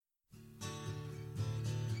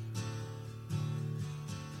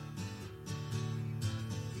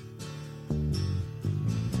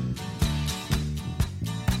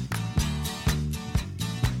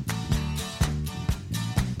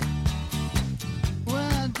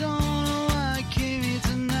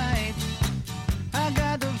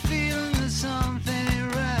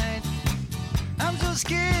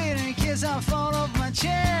Sometimes I fall off my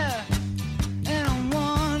chair, and I'm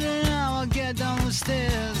wondering how I'll get down the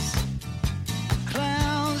stairs.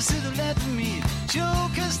 Clowns to the left of me,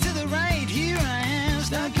 jokers to the right. Here I am,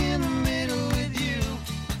 stuck in the middle with you.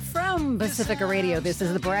 From Pacifica Radio, this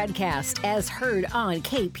is the BradCast, as heard on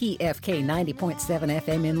KPFK 90.7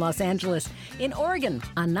 FM in Los Angeles, in Oregon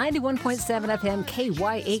on 91.7 FM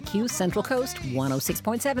KYAQ Central Coast,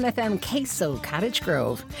 106.7 FM Queso Cottage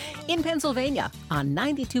Grove, in Pennsylvania on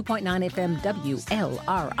 92.9 FM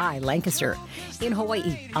WLRI Lancaster, in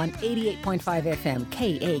Hawaii on 88.5 FM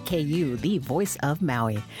KAKU, the voice of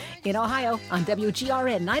Maui, in Ohio on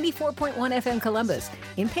WGRN 94.1 FM Columbus,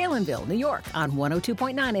 in Palinville, New York on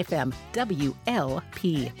 102.9 FM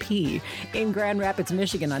WLPP, in Grand Rapids,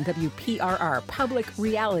 Michigan on WPRR Public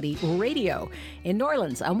Reality Radio, in New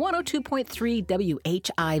Orleans on 102.3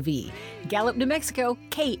 WHIV, Gallup, New Mexico,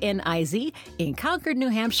 KNIZ, in Concord, New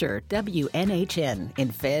Hampshire, WNHN,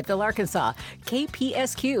 in Fayetteville, Arkansas,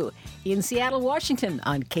 KPSQ, in Seattle, Washington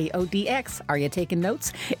on KODX, are you taking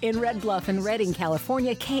notes? In Red Bluff and Redding,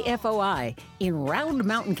 California, KFOI, in Round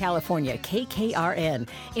Mountain, California, KKRN,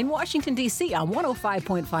 in Washington, D.C. on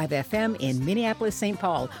 105.5 FM, in Minneapolis, St.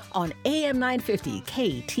 Paul on AM 950,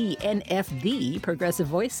 KTNF, the Progressive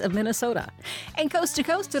Voice of Minnesota, and coast to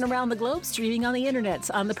coast and around the globe, streaming on the internets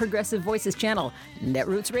on the Progressive Voices channel,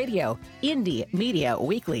 Netroots Radio, Indie Media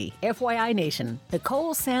Weekly, FYI Nation,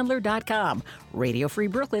 NicoleSandler.com, Radio Free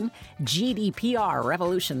Brooklyn, GDPR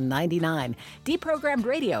Revolution 99, Deprogrammed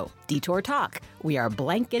Radio, Detour Talk. We are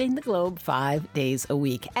blanketing the globe 5 days a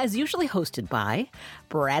week, as usually hosted by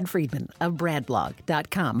Brad Friedman of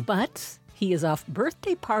BradBlog.com. But he is off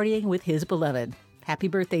birthday partying with his beloved. Happy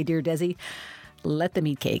birthday, dear Desi. Let them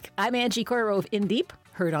eat cake. I'm Angie Coiro of In Deep,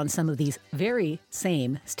 heard on some of these very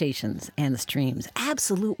same stations and streams.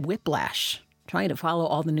 Absolute whiplash. Trying to follow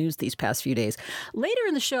all the news these past few days. Later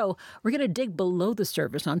in the show, we're going to dig below the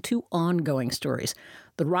surface on two ongoing stories: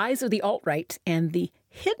 the rise of the alt-right and the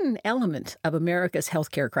hidden element of America's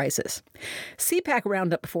healthcare crisis. CPAC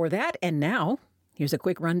roundup before that, and now, here's a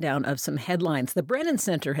quick rundown of some headlines. The Brennan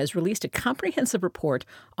Center has released a comprehensive report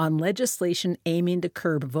on legislation aiming to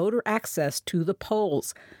curb voter access to the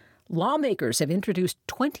polls. Lawmakers have introduced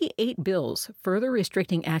 28 bills further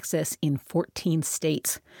restricting access in 14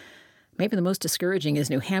 states. Maybe the most discouraging is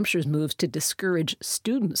New Hampshire's moves to discourage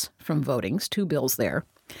students from voting. 2 bills there.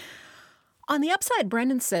 On the upside,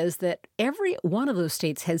 Brennan says that every one of those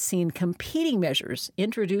states has seen competing measures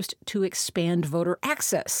introduced to expand voter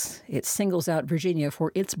access. It singles out Virginia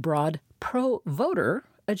for its broad pro-voter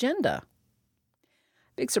agenda.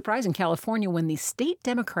 Big surprise in California when the state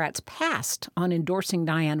Democrats passed on endorsing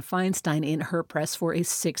Dianne Feinstein in her press for a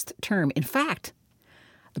 6th term. In fact,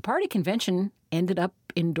 the party convention ended up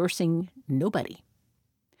endorsing nobody.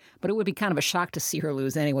 But it would be kind of a shock to see her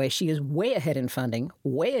lose anyway. She is way ahead in funding,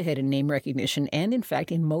 way ahead in name recognition, and in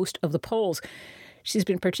fact, in most of the polls. She's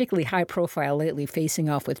been particularly high profile lately, facing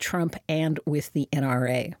off with Trump and with the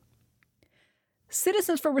NRA.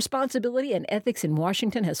 Citizens for Responsibility and Ethics in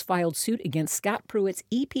Washington has filed suit against Scott Pruitt's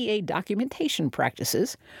EPA documentation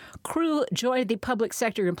practices. Crew joined the public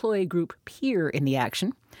sector employee group Peer in the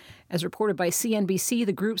action. As reported by CNBC,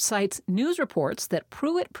 the group cites news reports that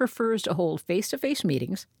Pruitt prefers to hold face-to-face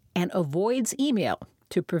meetings and avoids email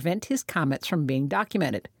to prevent his comments from being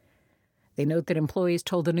documented. They note that employees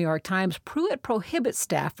told the New York Times Pruitt prohibits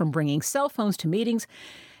staff from bringing cell phones to meetings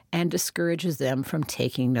and discourages them from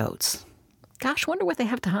taking notes. Gosh, wonder what they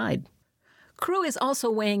have to hide. Crew is also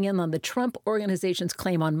weighing in on the Trump Organization's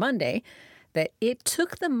claim on Monday that it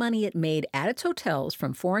took the money it made at its hotels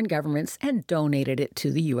from foreign governments and donated it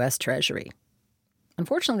to the U.S. Treasury.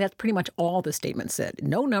 Unfortunately, that's pretty much all the statement said.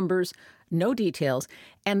 No numbers, no details,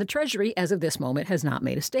 and the Treasury, as of this moment, has not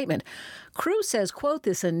made a statement. Crew says, quote,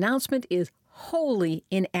 "This announcement is wholly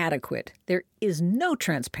inadequate. There is no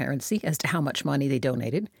transparency as to how much money they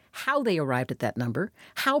donated, how they arrived at that number,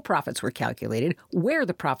 how profits were calculated, where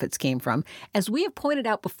the profits came from. As we have pointed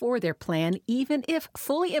out before, their plan, even if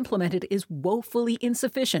fully implemented, is woefully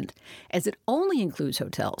insufficient, as it only includes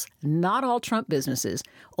hotels, not all Trump businesses,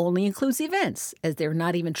 only includes events, as they're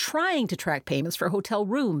not even trying to track payments for hotel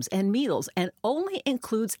rooms and meals, and only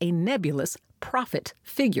includes a nebulous profit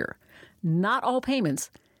figure. Not all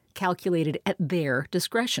payments calculated at their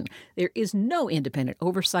discretion. There is no independent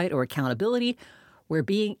oversight or accountability. We're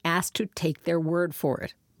being asked to take their word for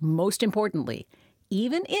it. Most importantly,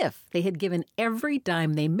 even if they had given every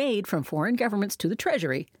dime they made from foreign governments to the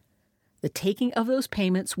Treasury, the taking of those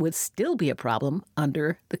payments would still be a problem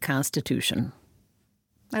under the Constitution."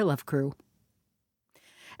 I love Crew.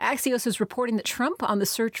 Axios is reporting that Trump, on the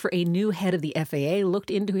search for a new head of the FAA, looked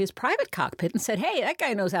into his private cockpit and said, hey, that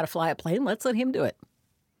guy knows how to fly a plane. Let's let him do it.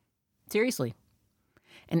 Seriously.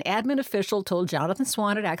 An admin official told Jonathan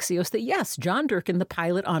Swan at Axios that, yes, John Durkin, the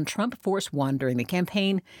pilot on Trump Force One during the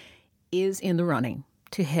campaign, is in the running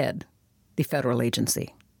to head the federal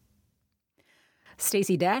agency.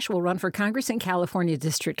 Stacey Dash will run for Congress in California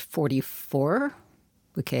District 44.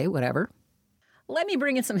 Okay, whatever. Let me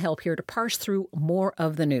bring in some help here to parse through more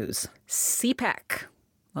of the news. CPAC.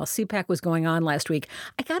 While CPAC was going on last week,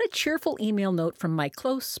 I got a cheerful email note from my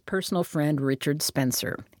close personal friend, Richard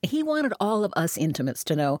Spencer. He wanted all of us intimates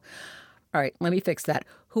to know, all right, let me fix that.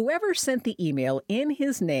 Whoever sent the email in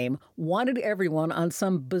his name wanted everyone on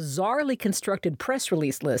some bizarrely constructed press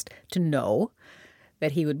release list to know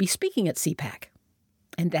that he would be speaking at CPAC.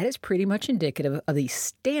 And that is pretty much indicative of the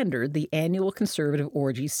standard the annual conservative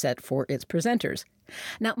orgy set for its presenters.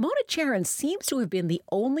 Now, Mona Charen seems to have been the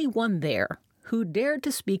only one there who dared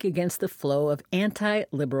to speak against the flow of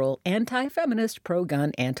anti-liberal, anti-feminist,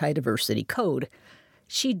 pro-gun, anti-diversity code.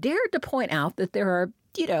 She dared to point out that there are,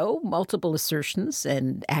 multiple assertions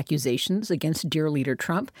and accusations against dear leader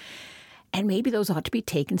Trump, and maybe those ought to be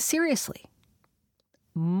taken seriously.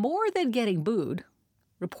 More than getting booed,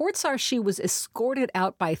 reports are she was escorted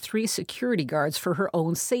out by 3 security guards for her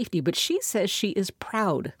own safety, but she says she is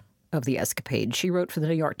proud of the escapade. She wrote for the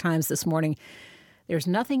New York Times this morning, "There's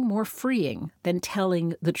nothing more freeing than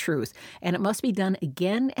telling the truth, and it must be done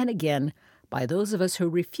again and again by those of us who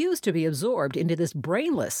refuse to be absorbed into this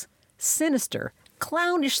brainless, sinister,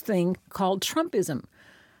 clownish thing called Trumpism,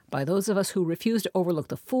 by those of us who refuse to overlook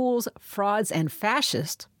the fools, frauds, and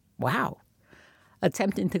fascists." Wow.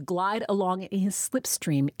 Attempting to glide along in his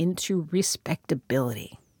slipstream into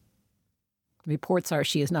respectability. Reports are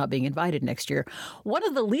she is not being invited next year. One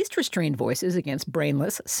of the least restrained voices against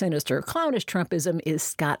brainless, sinister, clownish Trumpism is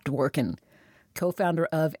Scott Dworkin, co-founder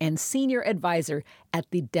of and senior advisor at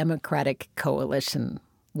the Democratic Coalition.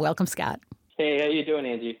 Welcome, Scott. Hey, how you doing,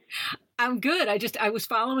 Angie? I'm good. I was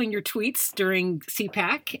following your tweets during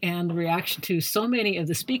CPAC and the reaction to so many of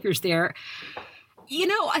the speakers there.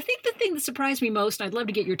 I think the thing that surprised me most, and I'd love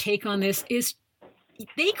to get your take on this, is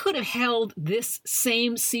they could have held this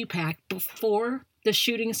same CPAC before the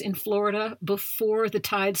shootings in Florida, before the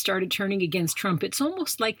tide started turning against Trump. It's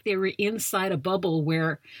almost like they were inside a bubble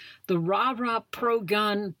where the rah-rah,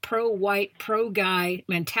 pro-gun, pro-white, pro-guy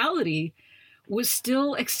mentality was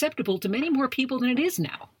still acceptable to many more people than it is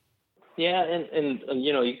now. Yeah, and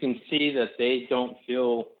you can see that they don't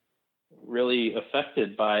feel really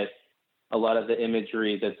affected by a lot of the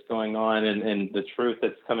imagery that's going on and the truth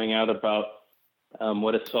that's coming out about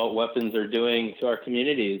what assault weapons are doing to our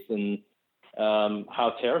communities and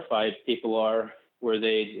how terrified people are, where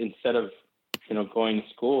they, instead of, going to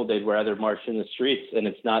school, they'd rather march in the streets. And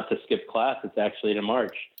it's not to skip class, it's actually to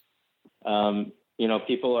march.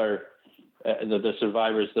 People are, the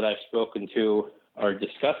survivors that I've spoken to are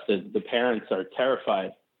disgusted. The parents are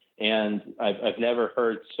terrified. And I've never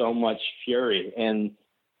heard so much fury. And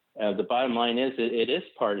the bottom line is it is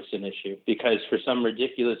a partisan issue because for some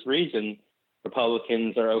ridiculous reason,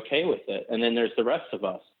 Republicans are okay with it. And then there's the rest of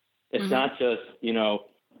us. It's not just,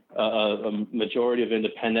 a majority of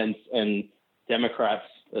independents and Democrats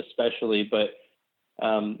especially, but,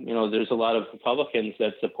 there's a lot of Republicans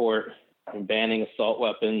that support banning assault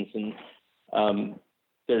weapons. And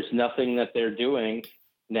there's nothing that they're doing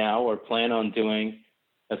now or plan on doing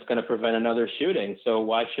that's going to prevent another shooting. So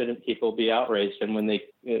why shouldn't people be outraged? And when the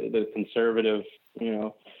conservative,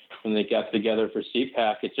 when they got together for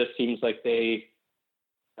CPAC, it just seems like they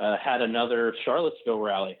had another Charlottesville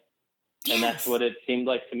rally. Yes. And that's what it seemed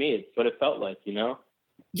like to me. It's what it felt like,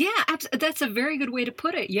 Yeah, that's a very good way to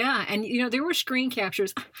put it. Yeah. And, there were screen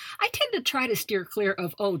captures. I tend to try to steer clear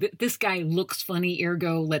of, this guy looks funny,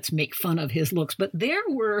 ergo, let's make fun of his looks. But there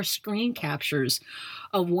were screen captures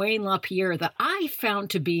of Wayne LaPierre that I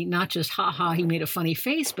found to be not just, he made a funny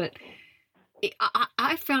face, but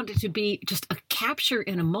I found it to be just a capture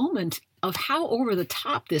in a moment of how over the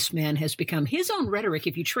top this man has become. His own rhetoric,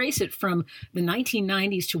 if you trace it from the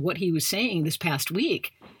 1990s to what he was saying this past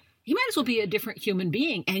week, he might as well be a different human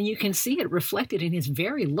being, and you can see it reflected in his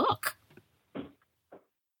very look.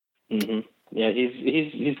 Mm-hmm. Yeah,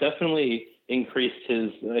 he's definitely increased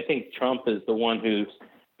his. I think Trump is the one who's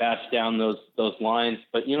bashed down those lines,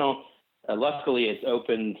 but luckily it's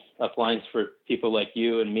opened up lines for people like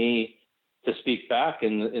you and me to speak back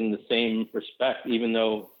in the same respect, even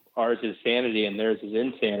though ours is sanity and theirs is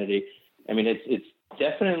insanity. I mean, it's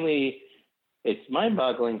definitely. It's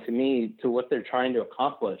mind-boggling to me to what they're trying to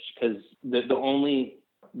accomplish because the only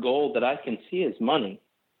goal that I can see is money.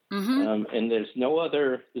 And there's no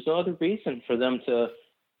other reason for them to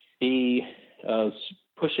be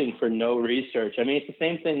pushing for no research. I mean, it's the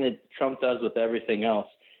same thing that Trump does with everything else.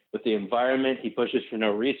 With the environment, he pushes for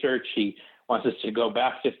no research. He wants us to go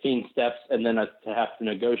back 15 steps and then to have to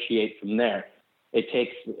negotiate from there. It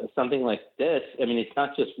takes something like this. I mean, it's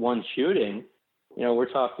not just one shooting. You know,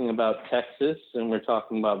 we're talking about Texas, and we're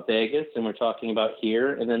talking about Vegas, and we're talking about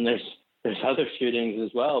here, and then there's other shootings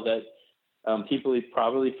as well that people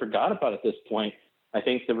probably forgot about at this point. I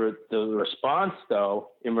think the response, though,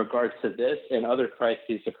 in regards to this and other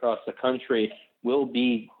crises across the country will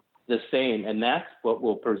be the same, and that's what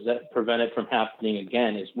will prevent it from happening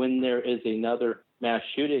again, is when there is another mass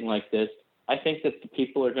shooting like this, I think that the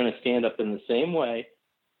people are going to stand up in the same way,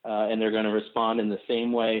 and they're going to respond in the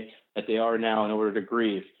same way that they are now in order to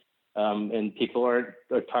grieve. And people are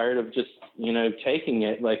tired of just, taking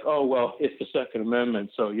it like, oh, well, it's the Second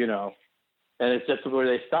Amendment, so, and it's just where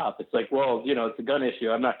they stop. It's like, well, it's a gun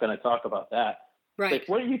issue. I'm not going to talk about that. Right. Like,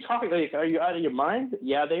 what are you talking about? Like, are you out of your mind?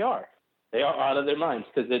 Yeah, they are. They are out of their minds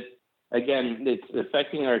because it's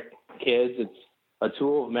affecting our kids. It's a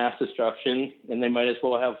tool of mass destruction, and they might as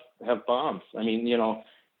well have bombs. I mean,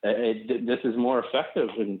 this is more effective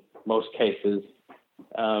in most cases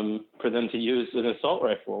for them to use an assault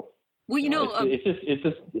rifle. Well, it's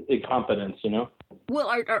just incompetence, Well,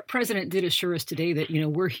 our president did assure us today that,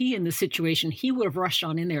 were he in the situation, he would have rushed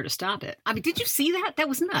on in there to stop it. I mean, did you see that? That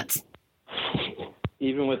was nuts.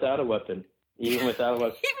 Even without a weapon.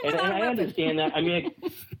 And I understand that. I mean,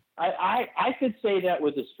 I could say that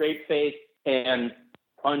with a straight face and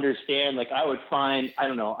understand, like I would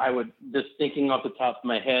just thinking off the top of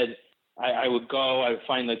my head, I would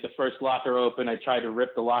find like the first locker open. I try to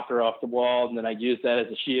rip the locker off the wall, and then I'd use that as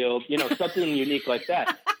a shield, something unique like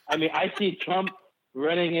that. I mean, I see Trump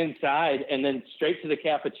running inside and then straight to the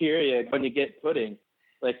cafeteria when you get pudding.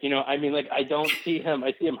 Like, I don't see him.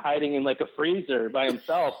 I see him hiding in like a freezer by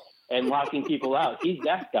himself and locking people out. He's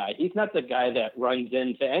that guy. He's not the guy that runs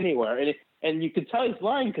into anywhere. And you can tell he's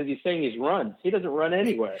lying because he's saying he runs. He doesn't run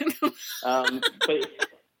anywhere. But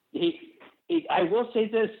I will say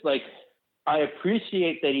this, like, I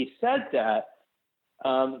appreciate that he said that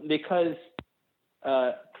because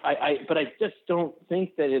but I just don't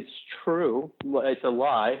think that it's true. It's a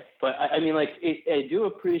lie. But I do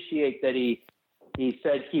appreciate that he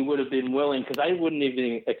said he would have been willing, because I wouldn't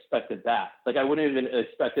even expected that. Like, I wouldn't even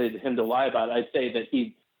expected him to lie about it. I'd say that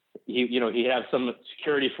he'd have some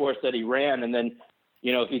security force that he ran, and then,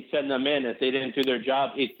 he'd send them in. If they didn't do their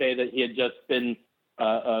job, he'd say that he had just been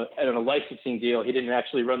on a licensing deal. He didn't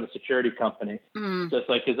actually run the security company, just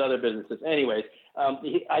like his other businesses. Anyways,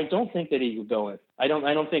 I don't think that he would go in. I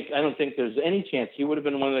don't think there's any chance. He would have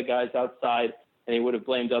been one of the guys outside, and he would have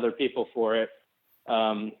blamed other people for it.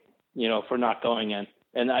 For not going in.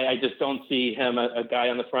 And I just don't see him a guy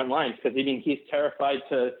on the front lines, because he's terrified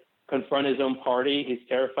to confront his own party. He's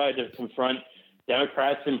terrified to confront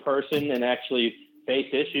Democrats in person and actually face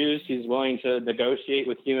issues. He's willing to negotiate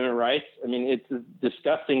with human rights. I mean, it's a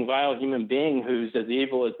disgusting, vile human being who's as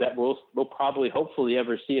evil as that we'll probably, hopefully,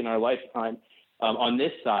 ever see in our lifetime on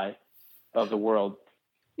this side of the world.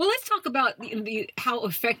 Well, let's talk about how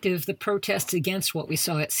effective the protests against what we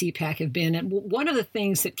saw at CPAC have been. And one of the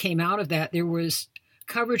things that came out of that, there was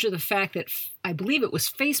coverage of the fact that I believe it was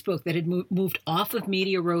Facebook that had moved off of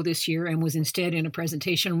Media Row this year and was instead in a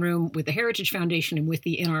presentation room with the Heritage Foundation and with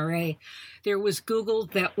the NRA. There was Google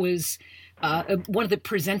that was one of the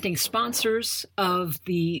presenting sponsors of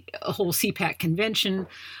the whole CPAC convention.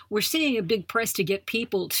 We're seeing a big press to get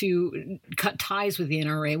people to cut ties with the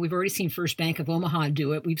NRA. We've already seen First Bank of Omaha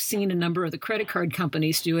do it. We've seen a number of the credit card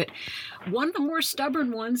companies do it. One of the more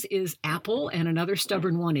stubborn ones is Apple, and another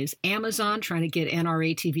stubborn one is Amazon, trying to get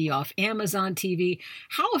NRA TV off Amazon TV.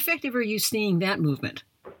 How effective are you seeing that movement?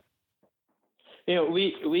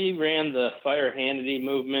 We ran the Fire Hannity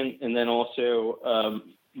movement, and then also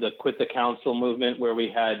the Quit the Council movement, where we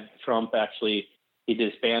had Trump actually, he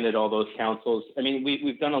disbanded all those councils. I mean,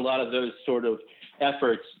 we've done a lot of those sort of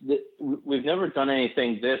efforts. We've never done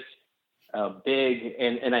anything this big,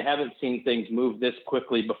 and I haven't seen things move this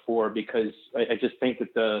quickly before, because I just think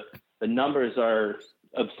that the numbers are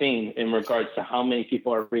obscene in regards to how many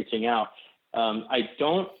people are reaching out. I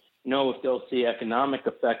don't know if they'll see economic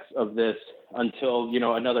effects of this until,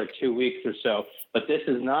 another 2 weeks or so. But this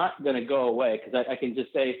is not going to go away, because I can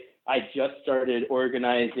just say I just started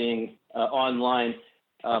organizing online,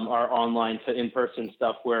 our online to in-person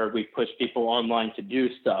stuff, where we push people online to do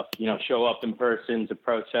stuff, show up in person, to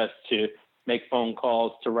protest, to make phone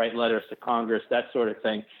calls, to write letters to Congress, that sort of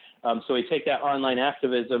thing. So we take that online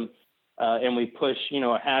activism and we push, a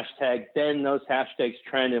hashtag, then those hashtags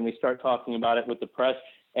trend and we start talking about it with the press.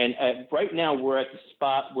 And right now we're at the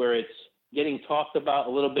spot where it's getting talked about a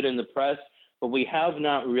little bit in the press, but we have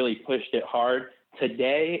not really pushed it hard.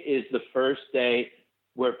 Today is the first day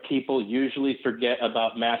where people usually forget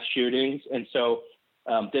about mass shootings. And so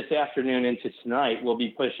this afternoon into tonight, we'll be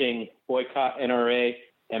pushing boycott NRA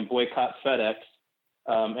and boycott FedEx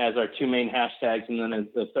as our two main hashtags. And then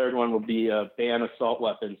the third one will be ban assault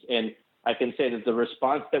weapons. And I can say that the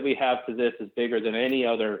response that we have to this is bigger than any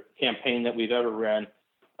other campaign that we've ever ran,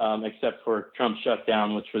 except for Trump's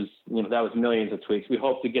shutdown, which was, that was millions of tweets. We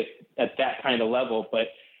hope to get at that kind of level. But,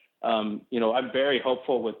 I'm very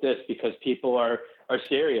hopeful with this because people are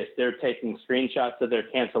serious. They're taking screenshots of their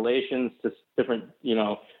cancellations to different,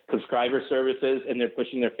 subscriber services, and they're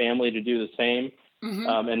pushing their family to do the same.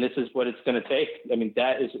 Mm-hmm. And this is what it's going to take. I mean,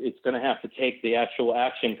 it's going to have to take the actual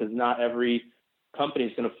action because not every company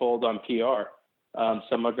is going to fold on PR.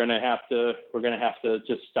 Some are going to have to, we're going to have to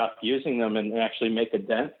just stop using them and actually make a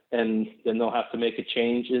dent. And then they'll have to make a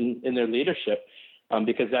change in their leadership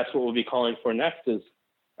because that's what we'll be calling for next is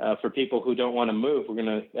for people who don't want to move. We're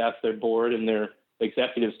going to ask their board and their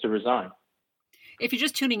executives to resign. If you're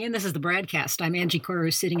just tuning in, this is the BradCast. I'm Angie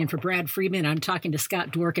Corr, sitting in for Brad Friedman. I'm talking to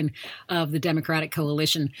Scott Dworkin of the Democratic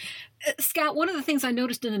Coalition. Scott, one of the things I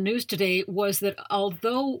noticed in the news today was that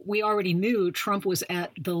although we already knew Trump was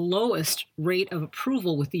at the lowest rate of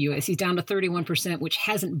approval with the U.S., he's down to 31%, which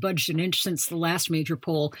hasn't budged an inch since the last major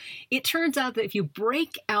poll. It turns out that if you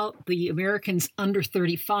break out the Americans under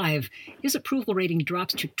 35, his approval rating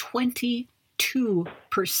drops to 22%.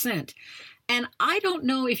 And I don't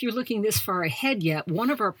know if you're looking this far ahead yet. One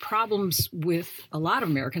of our problems with a lot of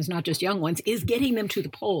Americans, not just young ones, is getting them to the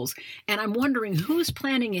polls. And I'm wondering who's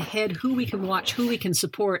planning ahead, who we can watch, who we can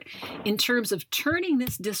support in terms of turning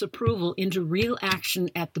this disapproval into real action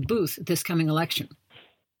at the booth this coming election.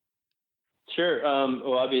 Sure.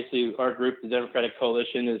 Well, obviously, our group, the Democratic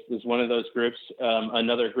Coalition, is one of those groups.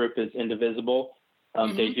 Another group is Indivisible.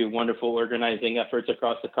 They do wonderful organizing efforts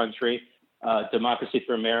across the country. Democracy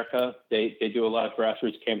for America, they do a lot of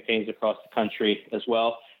grassroots campaigns across the country as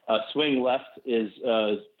well. Swing Left is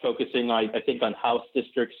focusing, I think, on House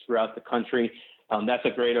districts throughout the country. That's a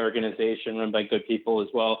great organization run by good people as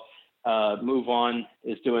well. Move On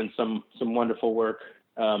is doing some wonderful work,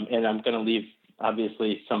 and I'm going to leave,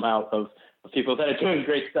 obviously, some out of people that are doing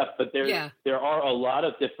great stuff, but there are a lot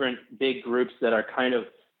of different big groups that are kind of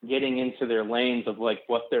getting into their lanes of like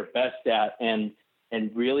what they're best at and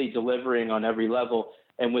really delivering on every level.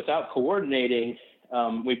 And without coordinating,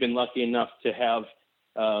 we've been lucky enough to have,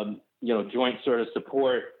 joint sort of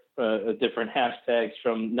support, different hashtags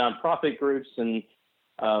from nonprofit groups and,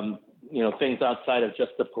 things outside of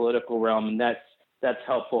just the political realm. And that's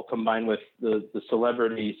helpful combined with the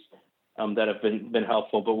celebrities that have been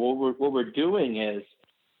helpful. But what we're doing is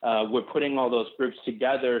we're putting all those groups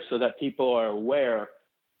together so that people are aware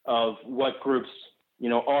of what groups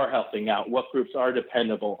are helping out, what groups are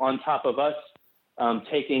dependable. On top of us,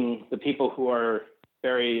 taking the people who are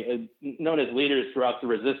very known as leaders throughout the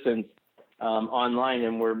resistance online,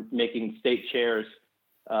 and we're making state chairs,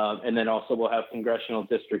 and then also we'll have congressional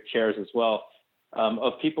district chairs as well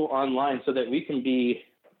of people online, so that we can be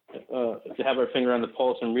to have our finger on the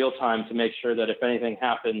pulse in real time to make sure that if anything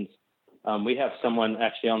happens, we have someone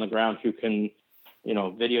actually on the ground who can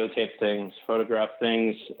videotape things, photograph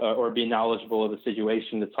things, or be knowledgeable of the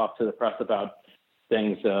situation to talk to the press about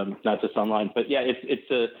things, not just online. But yeah,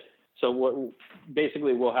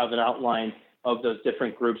 basically we'll have an outline of those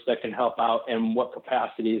different groups that can help out and what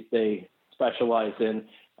capacities they specialize in.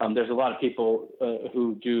 There's a lot of people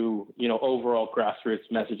who do, overall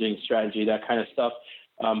grassroots messaging strategy, that kind of stuff.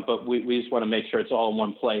 But we just want to make sure it's all in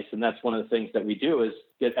one place. And that's one of the things that we do is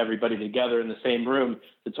get everybody together in the same room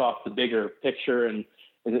to talk the bigger picture and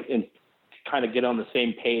kind of get on the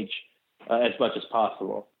same page as much as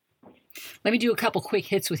possible. Let me do a couple quick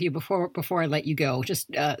hits with you before I let you go.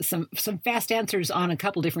 Just some fast answers on a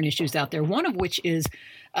couple different issues out there. One of which is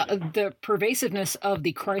the pervasiveness of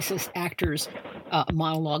the crisis actors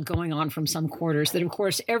monologue going on from some quarters. That, of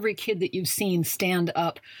course, every kid that you've seen stand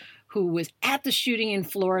up who was at the shooting in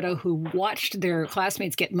Florida, who watched their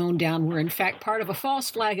classmates get mown down, were in fact part of a false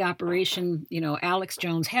flag operation, Alex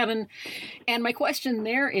Jones heaven. And my question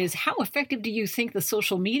there is, how effective do you think the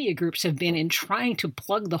social media groups have been in trying to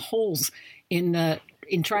plug the holes in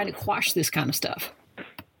trying to quash this kind of stuff?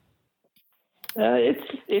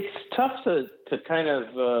 It's tough to kind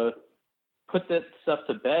of put that stuff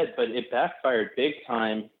to bed, but it backfired big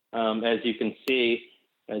time, as you can see.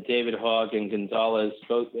 David Hogg and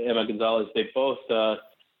Emma Gonzalez, they both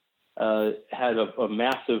had a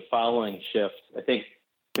massive following shift. I think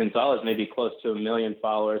Gonzalez may be close to 1 million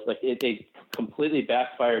followers. Like they completely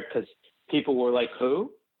backfired because people were like,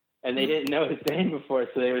 who? And they didn't know his name before.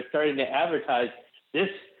 So they were starting to advertise, this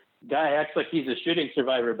guy acts like he's a shooting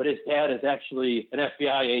survivor, but his dad is actually an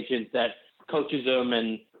FBI agent that coaches him.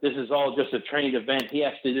 And this is all just a trained event. He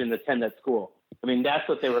actually didn't attend that school. I mean, that's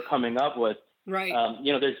what they were coming up with. Right.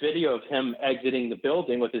 There's video of him exiting the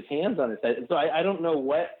building with his hands on his head. So I don't know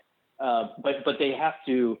what, but they have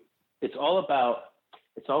to, it's all about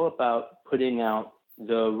putting out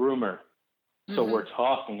the rumor. So we're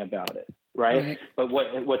talking about it. Right. But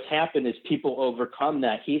what's happened is people overcome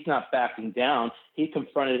that. He's not backing down. He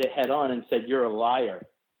confronted it head on and said, you're a liar.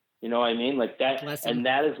 You know what I mean? Like that. And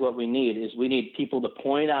that is what we need we need people to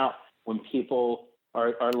point out when people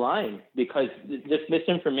are lying, because this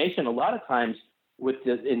misinformation, a lot of times with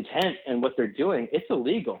the intent and what they're doing, it's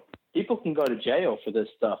illegal. People can go to jail for this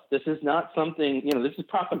stuff. This is not something, this is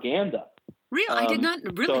propaganda. Real? I did not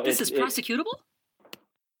really. So this is prosecutable?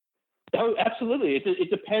 Oh, absolutely. It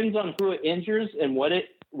depends on who it injures and what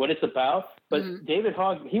it's about. But David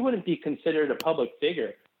Hogg, he wouldn't be considered a public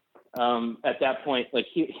figure at that point. Like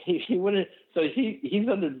he wouldn't. So he's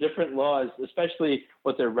under different laws, especially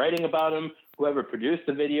what they're writing about him. Whoever produced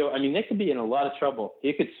the video, I mean, they could be in a lot of trouble.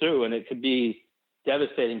 He could sue, and it could be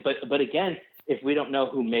devastating. But again, if we don't know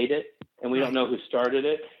who made it and we don't know who started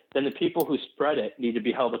it, then the people who spread it need to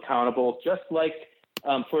be held accountable. Just like,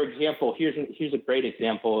 for example, here's a great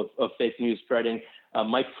example of fake news spreading.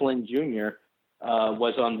 Mike Flynn Jr.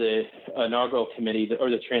 Was on the inaugural committee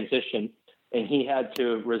or the transition, and he had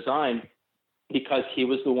to resign because he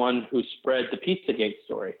was the one who spread the Pizzagate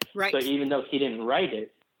story. Right. So even though he didn't write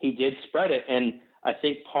it, he did spread it. And I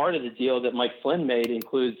think part of the deal that Mike Flynn made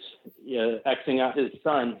includes Xing out his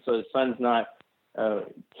son, so his son's not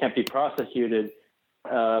can't be prosecuted.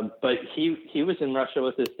 But he was in Russia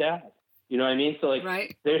with his dad. You know what I mean? So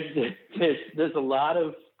like, there's a lot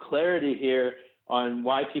of clarity here on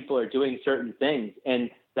why people are doing certain things, and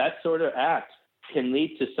that sort of act can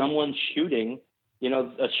lead to someone shooting,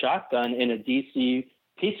 a shotgun in a DC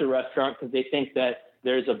pizza restaurant because they think that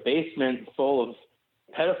there's a basement full of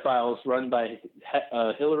pedophiles run by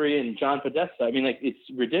Hillary and John Podesta. I mean, like, it's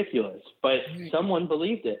ridiculous, but someone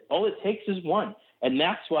believed it. All it takes is one, and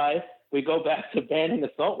that's why we go back to banning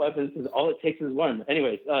assault weapons, because all it takes is one.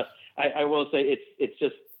 Anyways, I will say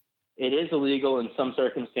it is illegal in some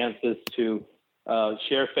circumstances to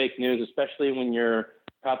share fake news, especially when you're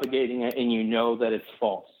propagating it and you know that it's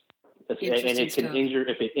false. And it can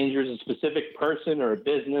if it injures a specific person or a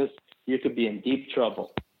business, you could be in deep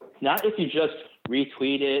trouble. Not if you just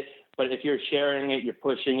retweet it, but if you're sharing it, you're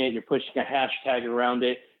pushing a hashtag around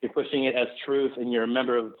it, you're pushing it as truth, and you're a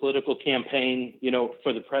member of a political campaign,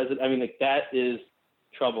 for the president. I mean, like, that is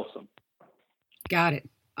troublesome. Got it.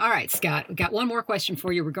 All right, Scott, we've got one more question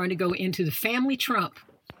for you. We're going to go into the family Trump.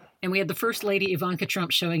 And we had the First Lady Ivanka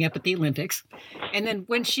Trump showing up at the Olympics, and then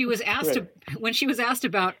when she was asked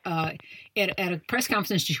about at a press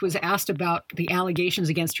conference, she was asked about the allegations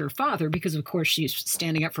against her father, because of course she's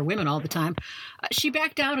standing up for women all the time. She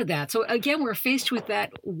backed out of that. So again, we're faced with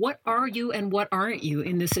that. What are you and what aren't you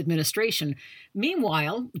in this administration?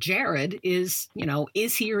 Meanwhile, Jared is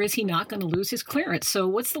he or is he not going to lose his clearance? So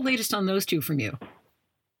what's the latest on those two from you?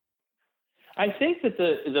 I think that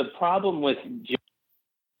the problem with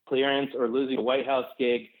clearance or losing a White House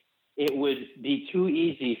gig, it would be too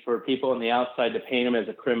easy for people on the outside to paint him as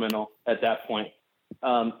a criminal at that point.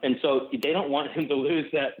 And so they don't want him to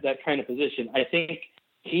lose that kind of position. I think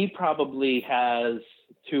he probably has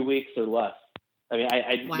 2 weeks or less. I mean,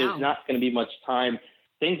 there's not going to be much time.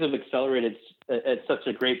 Things have accelerated at such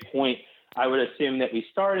a great point. I would assume that we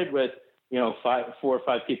started with, 4 or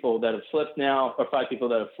 5 people that have flipped now, or 5 people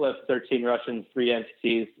that have flipped, 13 Russians, 3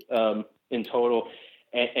 entities in total.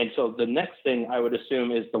 And so the next thing I would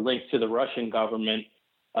assume is the link to the Russian government,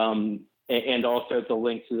 and also the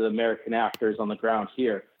link to the American actors on the ground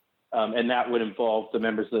here. And that would involve the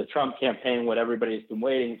members of the Trump campaign, what everybody's been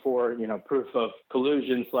waiting for, proof of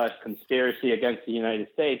collusion/conspiracy against the United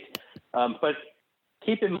States. But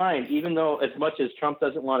keep in mind, even though as much as Trump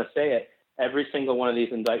doesn't want to say it, every single one of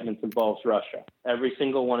these indictments involves Russia. Every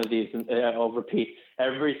single one of these, I'll repeat,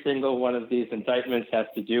 every single one of these indictments has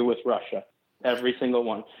to do with Russia. Every single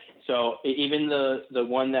one. So even the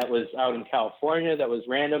one that was out in California that was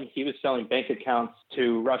random, he was selling bank accounts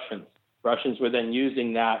to Russians. Russians were then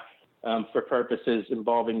using that for purposes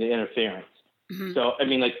involving the interference. Mm-hmm. So, I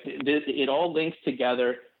mean, like, it all links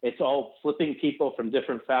together. It's all flipping people from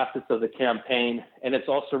different facets of the campaign, and it's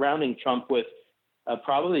all surrounding Trump with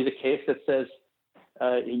probably the case that says,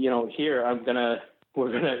 here, I'm going to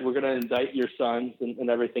we're gonna indict your sons and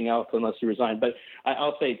everything else unless you resign. But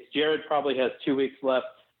I'll say Jared probably has 2 weeks left.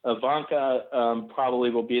 Ivanka probably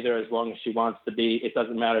will be there as long as she wants to be. It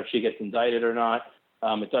doesn't matter if she gets indicted or not.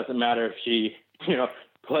 It doesn't matter if she,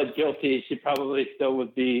 pled guilty. She probably still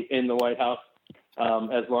would be in the White House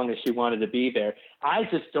as long as she wanted to be there. I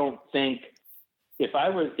just don't think if I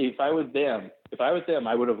was them,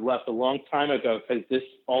 I would have left a long time ago, because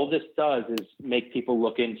all this does is make people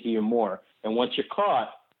look into you more. And once you're caught,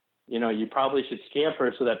 you probably should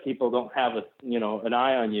scamper so that people don't have an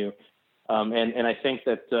eye on you. And I think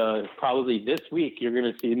that probably this week you're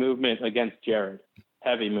going to see movement against Jared,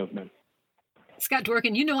 heavy movement. Scott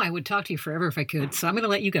Dworkin, I would talk to you forever if I could, so I'm going to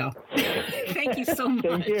let you go. Thank you so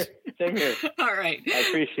much. Same here. All right. I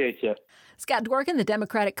appreciate you. Scott Dworkin, the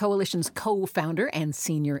Democratic Coalition's co-founder and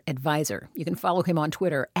senior advisor. You can follow him on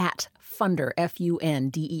Twitter @Funder,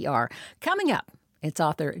 Funder. Coming up, it's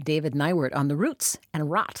author David Nywert on the roots and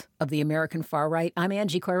rot of the American far right. I'm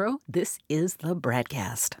Angie Coiro. This is the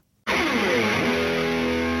BradCast.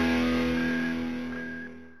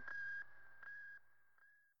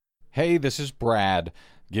 Hey, this is Brad.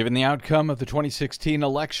 Given the outcome of the 2016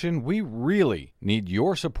 election, we really need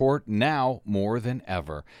your support now more than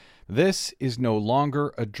ever. This is no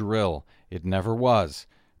longer a drill. It never was.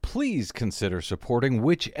 Please consider supporting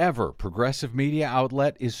whichever progressive media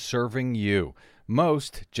outlet is serving you.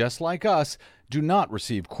 Most, just like us, do not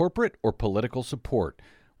receive corporate or political support.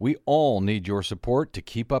 We all need your support to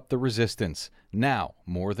keep up the resistance, now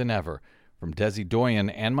more than ever. From Desi Doyen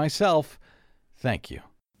and myself, thank you.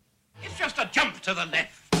 It's just a jump to the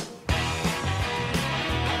left.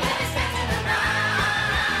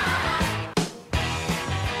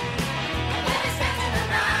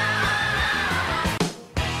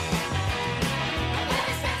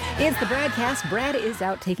 It's the BradCast. Brad is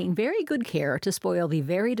out taking very good care to spoil the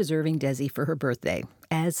very deserving Desi for her birthday,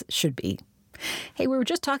 as should be. Hey, we were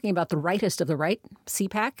just talking about the rightest of the right,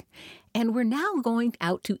 CPAC, and we're now going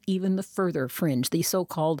out to even the further fringe, the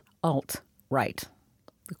so-called alt-right.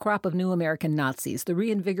 The crop of new American Nazis, the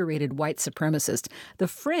reinvigorated white supremacists, the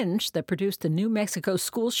fringe that produced the New Mexico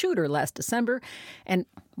school shooter last December, and,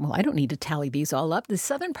 well, I don't need to tally these all up. The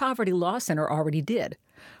Southern Poverty Law Center already did,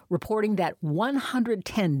 reporting that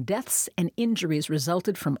 110 deaths and injuries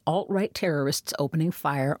resulted from alt-right terrorists opening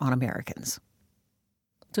fire on Americans.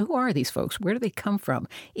 So who are these folks? Where do they come from?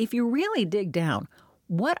 If you really dig down,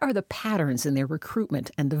 what are the patterns in their recruitment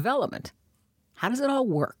and development? How does it all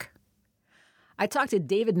work? I talked to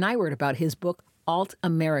David Nywert about his book, Alt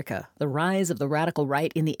America, The Rise of the Radical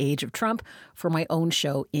Right in the Age of Trump, for my own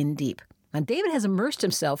show, In Deep. Now, David has immersed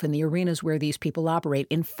himself in the arenas where these people operate.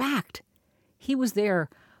 In fact, he was there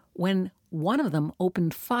when one of them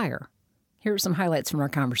opened fire. Here are some highlights from our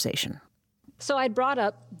conversation. So I brought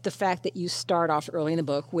up the fact that you start off early in the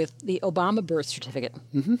book with the Obama birth certificate,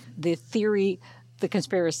 the theory, the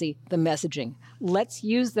conspiracy, the messaging. Let's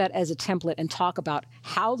use that as a template and talk about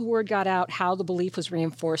how the word got out, how the belief was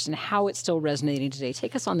reinforced, and how it's still resonating today.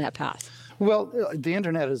 Take us on that path. Well, the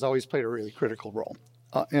internet has always played a really critical role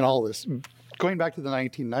in all this. Going back to the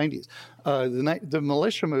 1990s, the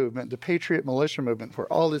militia movement, the Patriot militia movement, where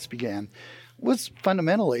all this began, was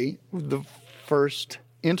fundamentally the first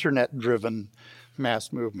internet-driven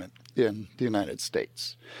mass movement in the United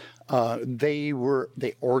States. They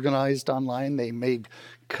organized online. They made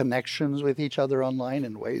connections with each other online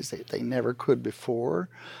in ways that they never could before.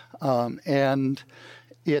 And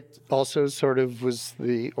it also sort of was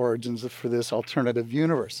the origins for this alternative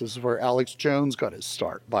universe. This is where Alex Jones got his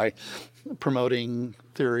start, by promoting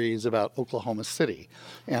theories about Oklahoma City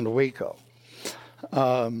and Waco.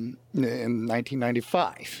 In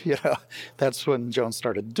 1995, that's when Jones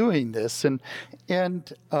started doing this, and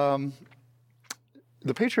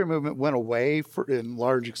the Patriot movement went away in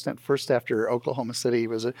large extent first after Oklahoma City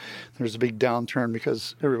there was a big downturn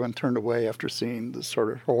because everyone turned away after seeing the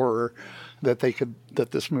sort of horror that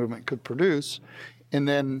this movement could produce, and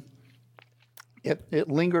then it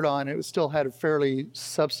lingered on. It still had a fairly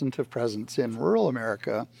substantive presence in rural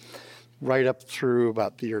America right up through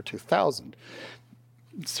about the year 2000.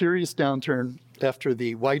 Serious downturn after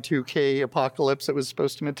the Y2K apocalypse that was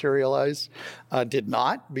supposed to materialize. Did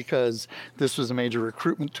not, because this was a major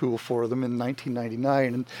recruitment tool for them in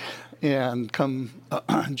 1999. And come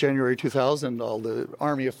January 2000, all the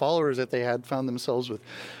army of followers that they had found themselves with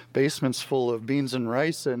basements full of beans and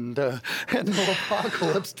rice and no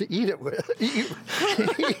apocalypse to eat it with.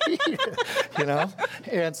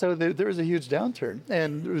 And so there was a huge downturn.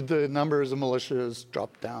 And the numbers of militias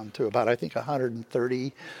dropped down to about, I think,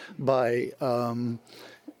 130 by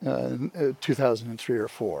 2003 or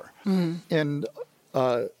 4. Mm-hmm. And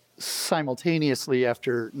simultaneously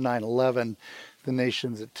after 9/11, the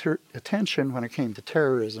nation's attention when it came to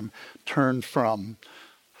terrorism turned from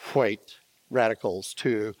white radicals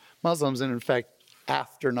to Muslims. And in fact,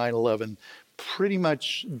 after 9/11, pretty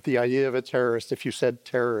much the idea of a terrorist, if you said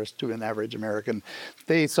terrorist to an average American,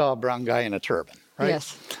 they saw a brown guy in a turban, right?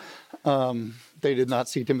 Yes. They did not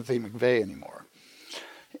see Timothy McVeigh anymore.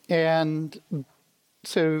 And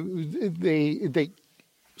so they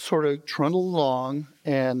sort of trundled along,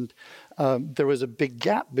 and there was a big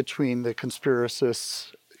gap between the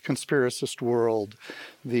conspiracist world,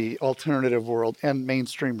 the alternative world, and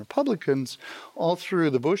mainstream Republicans all through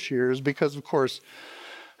the Bush years, because, of course,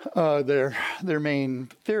 their main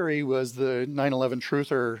theory was the 9/11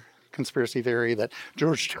 truther conspiracy theory that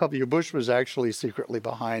George W. Bush was actually secretly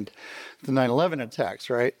behind the 9/11 attacks,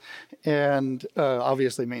 right? And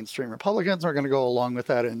obviously mainstream Republicans are going to go along with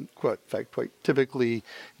that, and quite typically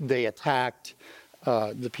they attacked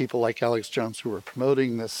the people like Alex Jones who were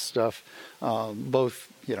promoting this stuff. Both,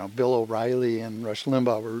 Bill O'Reilly and Rush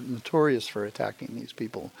Limbaugh were notorious for attacking these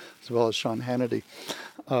people, as well as Sean Hannity.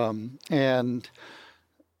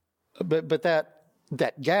 But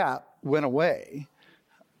that gap went away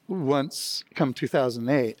once come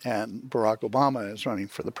 2008, and Barack Obama is running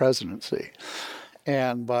for the presidency.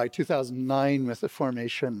 And by 2009, with the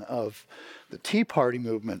formation of the Tea Party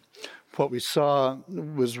movement, what we saw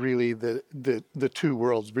was really the two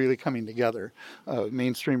worlds really coming together,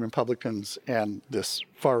 mainstream Republicans and this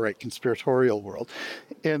far-right conspiratorial world.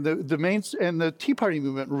 And the Tea Party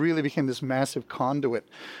movement really became this massive conduit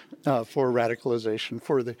for radicalization,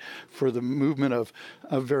 for the movement of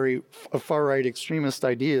very far-right extremist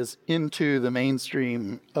ideas into the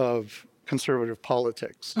mainstream of conservative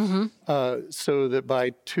politics. Mm-hmm. So that by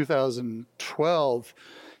 2012,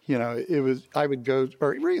 I would go, or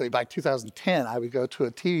really by 2010, I would go to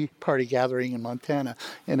a Tea Party gathering in Montana,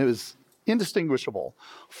 and it was indistinguishable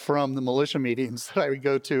from the militia meetings that I would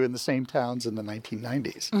go to in the same towns in the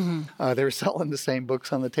 1990s. Mm-hmm. They were selling the same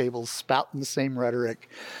books on the tables, spouting the same rhetoric.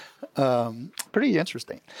 Pretty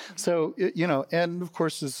interesting. So, and of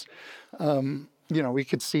course, as we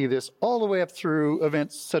could see this all the way up through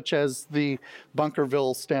events such as the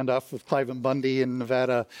Bunkerville standoff with Cliven Bundy in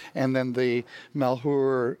Nevada, and then the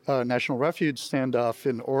Malheur National Refuge standoff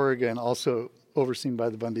in Oregon, also overseen by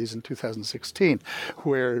the Bundys in 2016,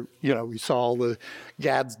 where, we saw all the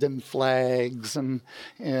Gadsden flags and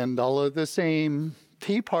all of the same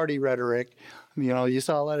Tea Party rhetoric. You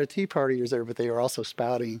saw a lot of Tea Partiers there, but they were also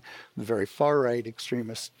spouting the very far-right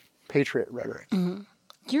extremist patriot rhetoric. Mm-hmm.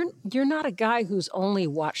 You're not a guy who's only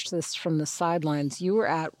watched this from the sidelines. You were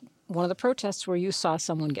at one of the protests where you saw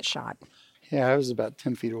someone get shot. Yeah, I was about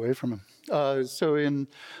 10 feet away from him. So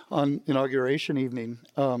on inauguration evening,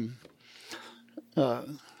 on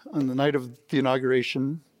the night of the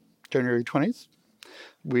inauguration, January 20th,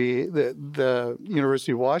 the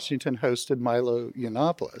University of Washington hosted Milo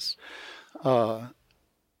Yiannopoulos.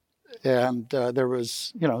 And there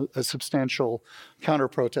was, a substantial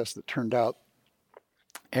counter-protest that turned out.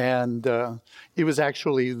 And it was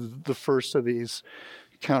actually the first of these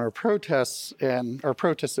counter-protests, or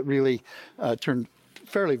protests that really turned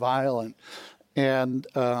fairly violent. And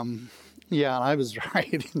I was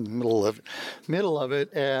right in the middle of it.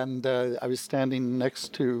 And I was standing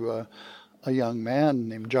next to a young man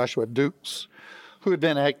named Joshua Dukes, who had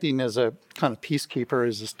been acting as a kind of peacekeeper,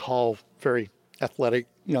 as this tall, very athletic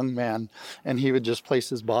young man. And he would just place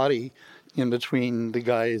his body in between the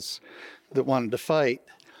guys that wanted to fight.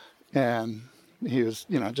 And he was,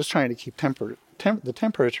 just trying to keep the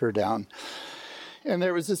temperature down. And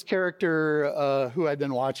there was this character who I'd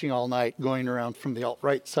been watching all night, going around from the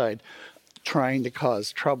alt-right side, trying to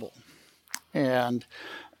cause trouble. And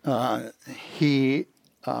he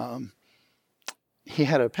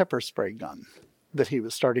had a pepper spray gun that he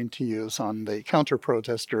was starting to use on the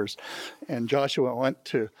counter-protesters. And Joshua went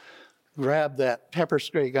to grab that pepper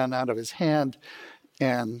spray gun out of his hand,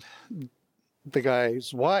 and the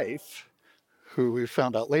guy's wife, who we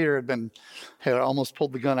found out later had almost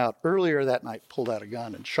pulled the gun out earlier that night, pulled out a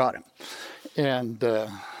gun and shot him. And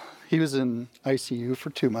he was in ICU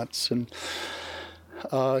for 2 months, and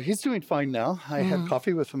he's doing fine now. I had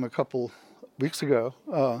coffee with him a couple weeks ago.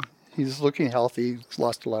 He's looking healthy. He's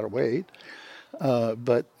lost a lot of weight.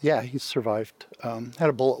 But yeah, he survived. Had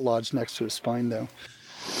a bullet lodged next to his spine, though.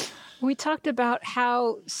 We talked about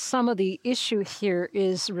how some of the issue here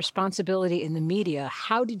is responsibility in the media.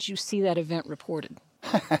 How did you see that event reported?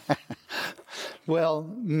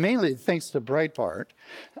 Well, mainly thanks to Breitbart.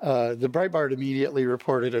 The Breitbart immediately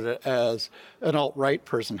reported it as an alt-right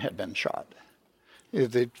person had been shot.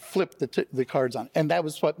 They flipped the cards on. And that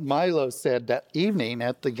was what Milo said that evening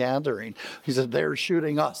at the gathering. He said, they're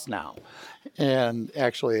shooting us now. And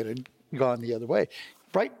actually, it had gone the other way.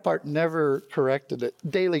 Breitbart never corrected it.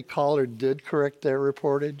 Daily Caller did correct their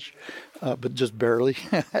reportage, but just barely.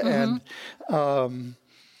 And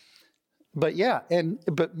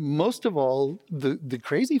but most of all, the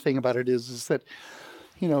crazy thing about it is that,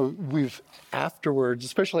 we've afterwards,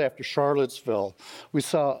 especially after Charlottesville, we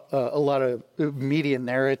saw a lot of media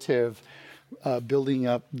narrative building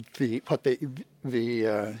up the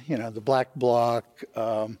Black Bloc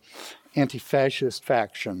anti-fascist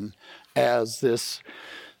faction as this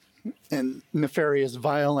nefarious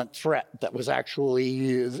violent threat that was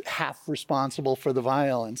actually half responsible for the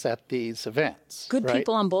violence at these events. Good right?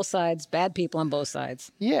 people on both sides, bad people on both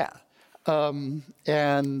sides. Yeah. But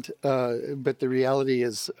the reality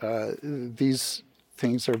is these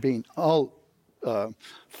things are being all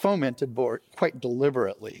fomented quite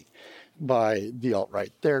deliberately by the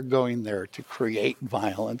alt-right. They're going there to create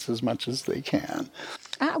violence as much as they can.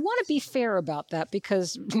 I want to be fair about that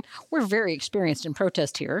because we're very experienced in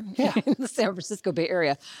protest here in the San Francisco Bay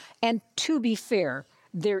Area. And to be fair,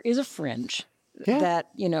 there is a fringe that,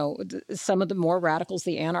 some of the more radicals,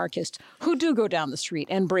 the anarchists, who do go down the street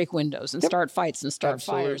and break windows and start fights and start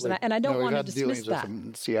fires. And I don't want to dismiss that. With them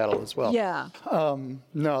in Seattle as well. Yeah.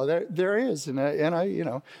 No, there is. And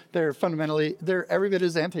they're fundamentally, they're every bit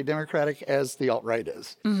as anti-democratic as the alt-right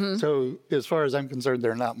is. Mm-hmm. So as far as I'm concerned,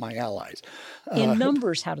 they're not my allies. In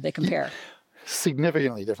numbers, how do they compare?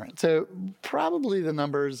 Significantly different. So probably the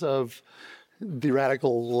numbers of the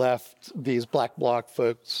radical left, these Black Bloc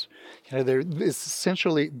folks,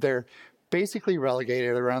 they're basically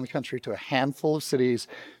relegated around the country to a handful of cities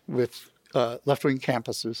with left-wing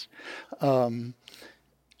campuses.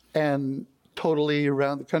 And totally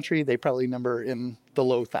around the country, they probably number in the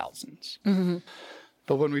low thousands. Mm-hmm.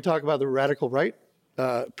 But when we talk about the radical right,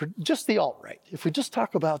 just the alt-right, if we just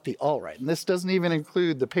talk about the alt-right, and this doesn't even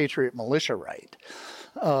include the patriot militia right.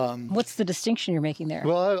 What's the distinction you're making there?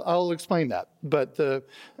 Well, I'll explain that. But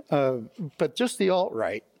just the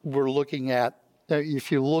alt-right, we're looking at,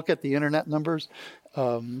 if you look at the internet numbers,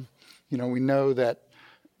 we know that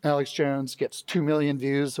Alex Jones gets 2 million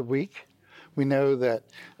views a week. We know that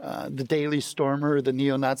the Daily Stormer, the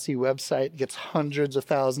neo-Nazi website, gets hundreds of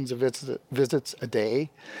thousands of visits a day.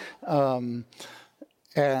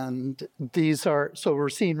 And these are, so we're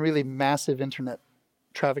seeing really massive internet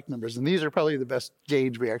traffic numbers. And these are probably the best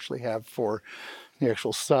gauge we actually have for the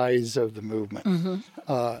actual size of the movement. Mm-hmm.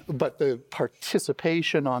 But the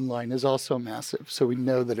participation online is also massive. So we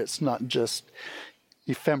know that it's not just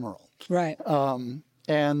ephemeral. Right.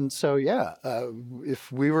 And so,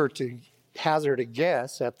 if we were to hazard a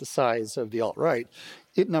guess at the size of the alt-right,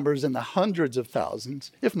 it numbers in the hundreds of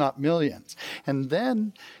thousands, if not millions. And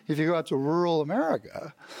then if you go out to rural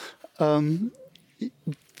America,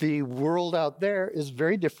 the world out there is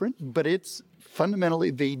very different, but it's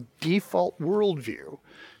fundamentally the default worldview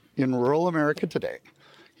in rural America today.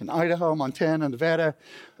 In Idaho, Montana, Nevada,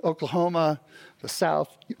 Oklahoma, the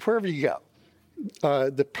South, wherever you go,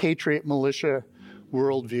 the patriot militia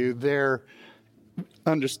worldview, their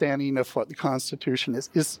understanding of what the Constitution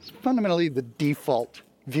is fundamentally the default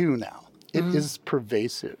view now. It is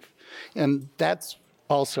pervasive. And that's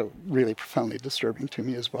also really profoundly disturbing to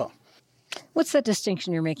me as well. What's that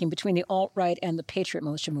distinction you're making between the alt-right and the patriot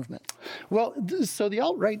militia movement? Well, so the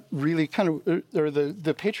alt-right really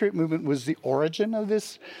the patriot movement was the origin of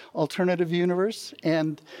this alternative universe.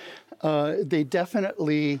 And they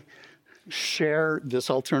definitely share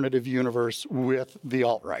this alternative universe with the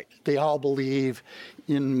alt-right. They all believe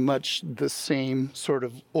in much the same sort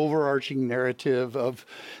of overarching narrative of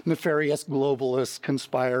nefarious globalists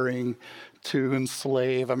conspiring to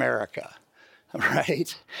enslave America,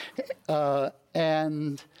 right? But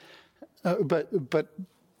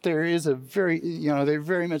there is a very, they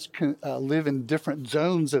very much live in different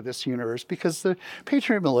zones of this universe because the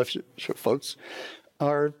patriot militia folks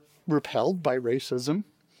are repelled by racism,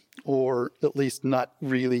 or at least not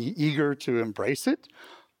really eager to embrace it.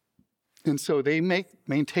 And so they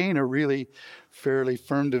maintain a really fairly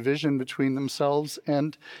firm division between themselves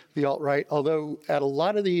and the alt-right. Although at a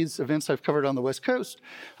lot of these events I've covered on the West Coast,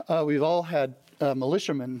 we've all had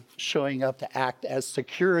militiamen showing up to act as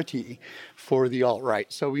security for the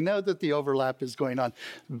alt-right. So we know that the overlap is going on.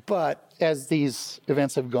 But as these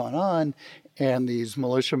events have gone on and these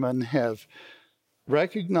militiamen have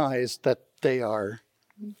recognized that they are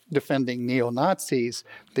defending neo-Nazis,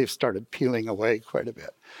 they've started peeling away quite a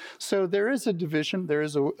bit. So there is a division. There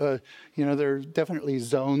is there are definitely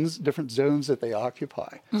different zones that they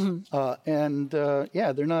occupy. Mm-hmm.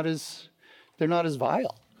 They're they're not as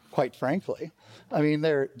vile, quite frankly. I mean,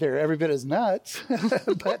 they're every bit as nuts,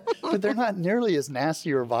 but they're not nearly as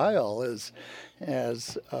nasty or vile as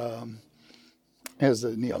the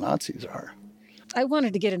neo-Nazis are. I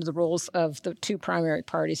wanted to get into the roles of the two primary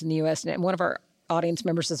parties in the U.S., and one of our audience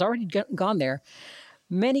members has already gone there.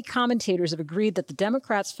 Many commentators have agreed that the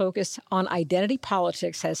Democrats' focus on identity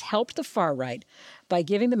politics has helped the far right by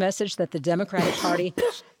giving the message that the Democratic Party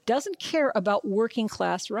doesn't care about working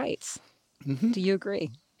class rights. Mm-hmm. Do you agree?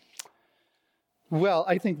 Well,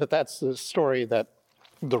 I think that's the story that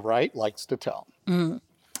the right likes to tell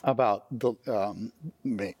about the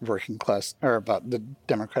working class, or about the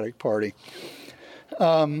Democratic Party.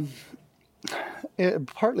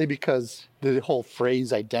 Partly because the whole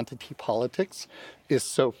phrase identity politics is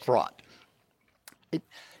so fraught.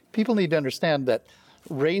 People need to understand that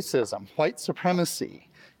racism, white supremacy,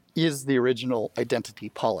 is the original identity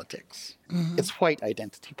politics. Mm-hmm. It's white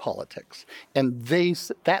identity politics. And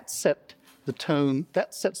that set the tone,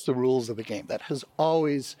 that sets the rules of the game. That has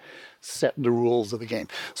always set the rules of the game.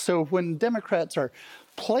 So when Democrats are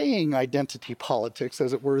playing identity politics,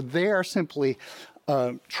 as it were, they are simply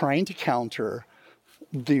trying to counter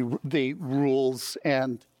the rules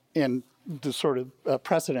and the sort of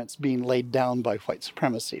precedents being laid down by white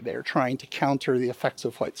supremacy. They're trying to counter the effects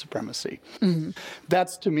of white supremacy. Mm-hmm. That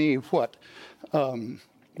to me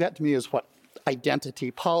is what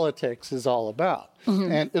identity politics is all about,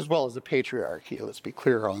 mm-hmm. and as well as the patriarchy. Let's be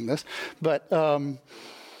clear on this. But the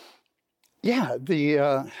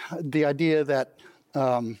idea that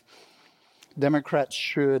Democrats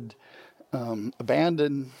should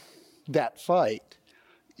abandon that fight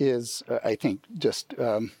is, I think, just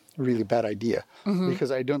a really bad idea, mm-hmm.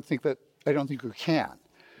 because I don't think we can.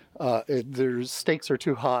 There's stakes are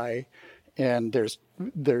too high, and there's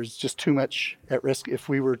just too much at risk if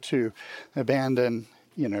we were to abandon,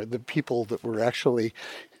 the people that we're actually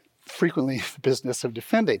frequently in the business of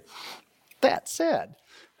defending. That said,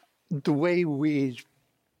 the way we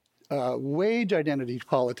wage identity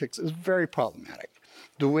politics is very problematic.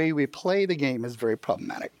 The way we play the game is very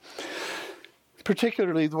problematic.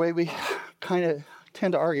 Particularly the way we kind of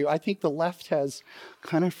tend to argue. I think the left has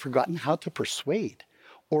kind of forgotten how to persuade,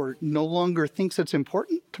 or no longer thinks it's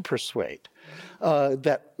important to persuade,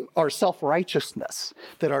 that our self-righteousness,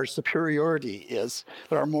 that our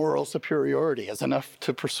moral superiority is enough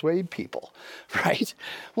to persuade people, right?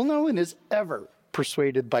 Well, no one is ever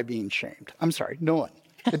persuaded by being shamed. I'm sorry, no one.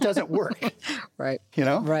 It doesn't work. Right.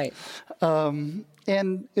 Right.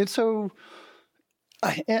 And so,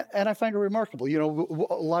 and I find it remarkable.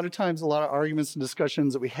 A lot of times, a lot of arguments and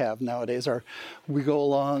discussions that we have nowadays are, we go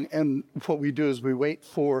along, and what we do is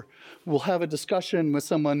we'll have a discussion with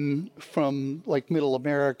someone from like Middle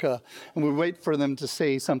America, and we wait for them to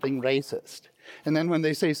say something racist. And then when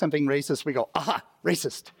they say something racist, we go, aha,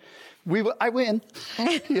 racist. I win.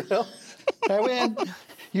 I win.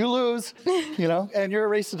 You lose, and you're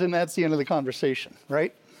a racist, and that's the end of the conversation,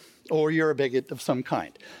 right? Or you're a bigot of some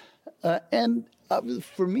kind.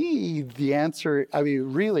 For me, the answer,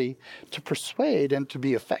 really, to persuade and to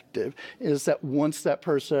be effective is that once that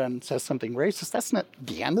person says something racist, that's not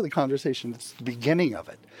the end of the conversation, it's the beginning of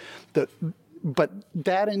it. But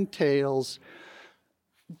that entails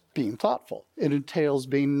being thoughtful. It entails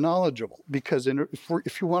being knowledgeable, because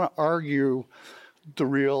if you want to argue the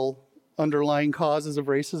real underlying causes of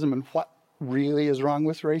racism and what really is wrong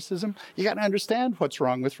with racism, you got to understand what's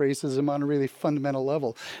wrong with racism on a really fundamental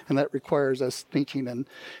level, and that requires us thinking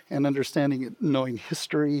and understanding it, knowing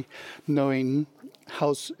history, knowing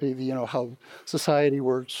how society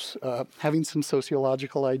works, having some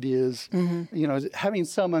sociological ideas, mm-hmm. Having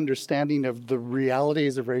some understanding of the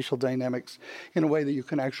realities of racial dynamics in a way that you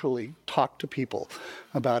can actually talk to people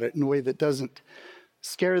about it in a way that doesn't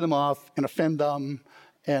scare them off and offend them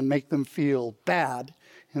and make them feel bad,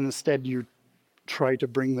 and instead you try to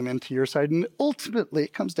bring them into your side. And ultimately,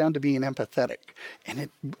 it comes down to being empathetic. And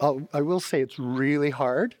I will say it's really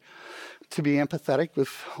hard to be empathetic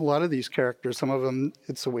with a lot of these characters. Some of them,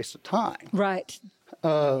 it's a waste of time. Right.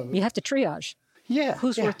 You have to triage. Yeah.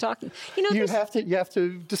 Who's worth talking? You have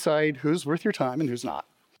to decide who's worth your time and who's not.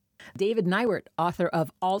 David Neiwert, author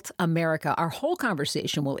of Alt America. Our whole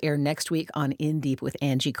conversation will air next week on In Deep with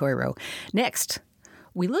Angie Coiro. Next,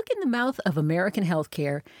 we look in the mouth of American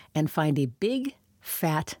healthcare and find a big,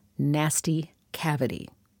 fat, nasty cavity.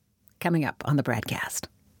 Coming up on the BradCast.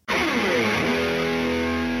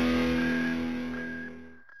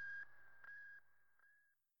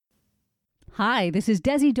 Hi, this is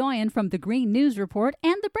Desi Doyen from the Green News Report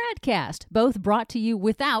and the BradCast, both brought to you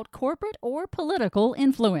without corporate or political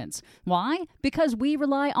influence. Why? Because we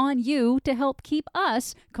rely on you to help keep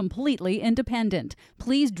us completely independent.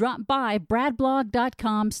 Please drop by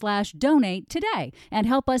bradblog.com/donate today and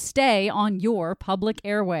help us stay on your public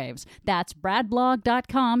airwaves. That's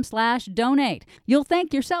bradblog.com/donate. You'll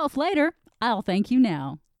thank yourself later. I'll thank you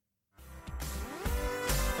now.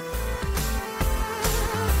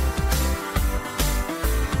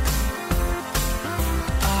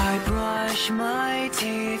 Brush my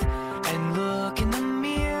teeth and look in the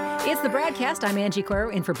mirror. It's the BradCast. I'm Angie Claro,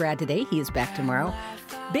 in for Brad today. He is back tomorrow.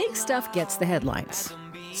 Big stuff gets the headlines.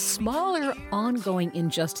 Smaller, ongoing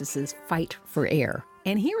injustices fight for air.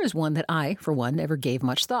 And here is one that I, for one, never gave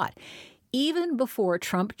much thought. Even before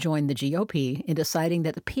Trump joined the GOP in deciding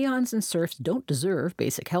that the peons and serfs don't deserve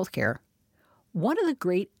basic health care, one of the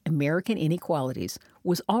great American inequalities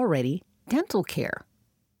was already dental care.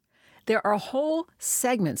 There are whole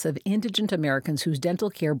segments of indigent Americans whose dental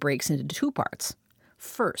care breaks into two parts.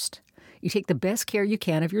 First, you take the best care you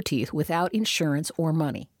can of your teeth without insurance or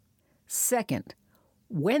money. Second,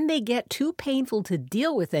 when they get too painful to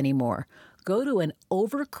deal with anymore, go to an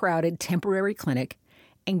overcrowded temporary clinic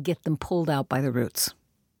and get them pulled out by the roots.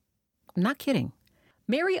 I'm not kidding.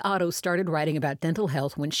 Mary Otto started writing about dental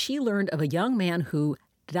health when she learned of a young man who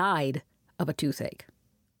died of a toothache.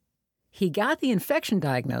 He got the infection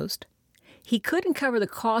diagnosed. He couldn't cover the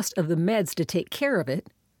cost of the meds to take care of it.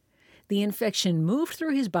 The infection moved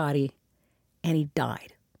through his body, and he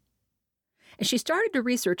died. And she started to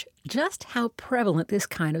research just how prevalent this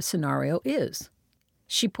kind of scenario is.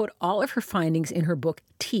 She put all of her findings in her book,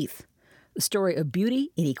 Teeth, the story of beauty,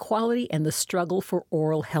 inequality, and the struggle for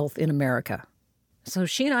oral health in America. So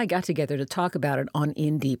she and I got together to talk about it on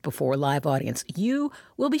In Deep before a live audience. You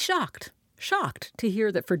will be shocked to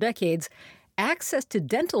hear that for decades, access to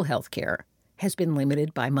dental health care has been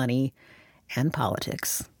limited by money and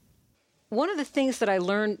politics. One of the things that I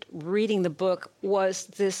learned reading the book was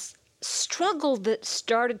this struggle that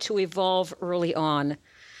started to evolve early on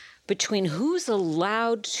between who's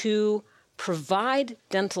allowed to provide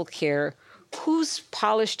dental care, whose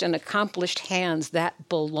polished and accomplished hands that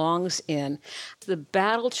belongs in. The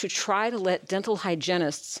battle to try to let dental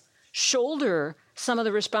hygienists shoulder some of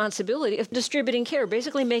the responsibility of distributing care,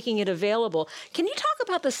 basically making it available. Can you talk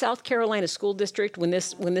about the South Carolina school district when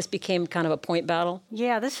this became kind of a point battle?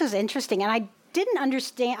 Yeah, this is interesting. And I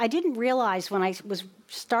didn't realize when I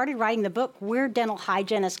started writing the book where dental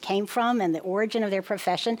hygienists came from and the origin of their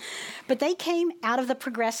profession. But they came out of the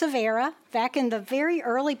progressive era back in the very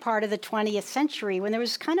early part of the 20th century when there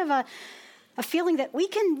was kind of a feeling that we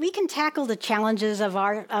can tackle the challenges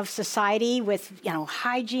of society with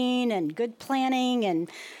hygiene and good planning, and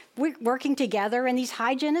we're working together. And these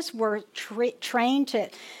hygienists were trained to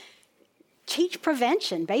teach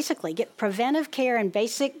prevention, basically get preventive care and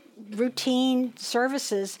basic routine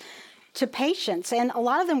services to patients. And a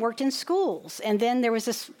lot of them worked in schools. And then there was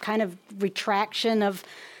this kind of retraction of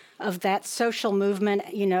that social movement,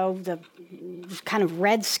 the kind of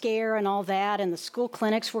Red Scare and all that, and the school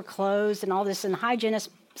clinics were closed and all this, and hygienists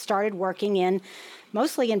started working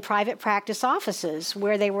mostly in private practice offices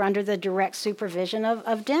where they were under the direct supervision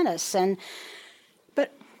of dentists.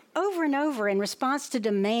 But over and over, in response to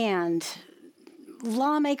demand,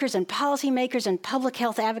 lawmakers and policymakers and public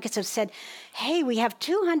health advocates have said, hey, we have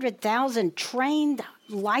 200,000 trained,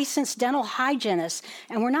 licensed dental hygienists,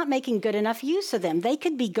 and we're not making good enough use of them. They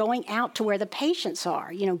could be going out to where the patients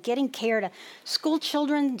are, getting care to school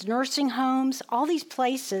children, nursing homes, all these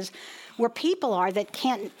places where people are that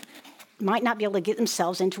might not be able to get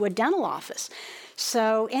themselves into a dental office.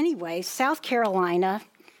 So anyway, South Carolina,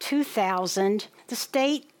 2000, the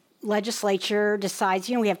state legislature decides,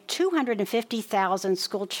 we have 250,000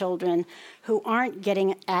 school children who aren't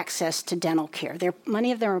getting access to dental care.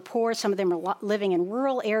 Many of them are poor. Some of them are living in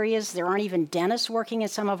rural areas. There aren't even dentists working in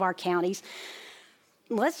some of our counties.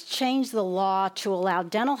 Let's change the law to allow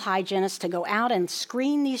dental hygienists to go out and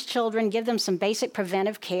screen these children, give them some basic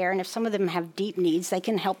preventive care, and if some of them have deep needs, they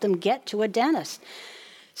can help them get to a dentist.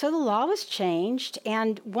 So the law was changed,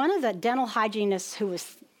 and one of the dental hygienists who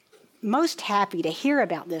was most happy to hear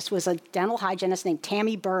about this was a dental hygienist named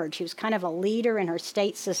Tammy Bird. She was kind of a leader in her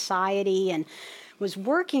state society and was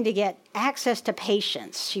working to get access to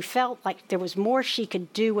patients. She felt like there was more she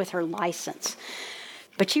could do with her license.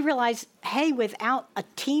 But she realized, hey, without a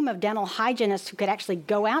team of dental hygienists who could actually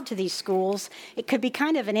go out to these schools, it could be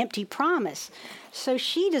kind of an empty promise. So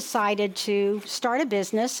she decided to start a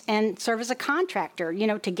business and serve as a contractor,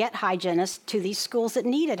 to get hygienists to these schools that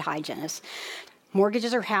needed hygienists.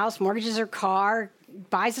 Mortgages her house, mortgages her car,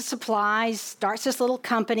 buys the supplies, starts this little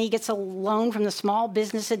company, gets a loan from the Small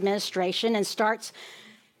Business Administration, and starts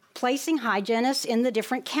placing hygienists in the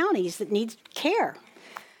different counties that need care.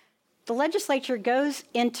 The legislature goes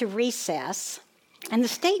into recess, and the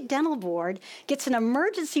state dental board gets an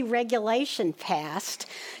emergency regulation passed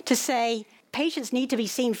to say patients need to be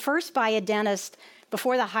seen first by a dentist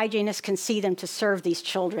before the hygienist can see them to serve these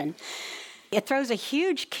children. It throws a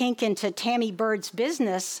huge kink into Tammy Bird's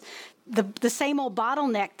business. The same old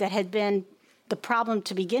bottleneck that had been the problem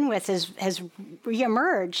to begin with has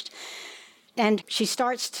reemerged. And she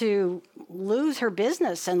starts to lose her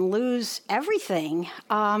business and lose everything.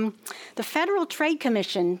 The Federal Trade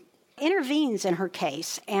Commission intervenes in her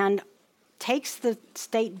case and takes the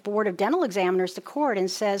State Board of Dental Examiners to court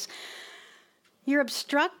and says, you're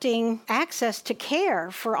obstructing access to care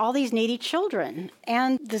for all these needy children.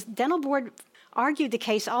 And the dental board argued the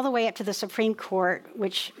case all the way up to the Supreme Court,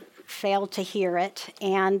 which failed to hear it.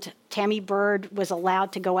 And Tammy Bird was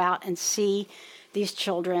allowed to go out and see these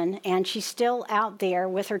children. And she's still out there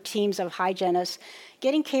with her teams of hygienists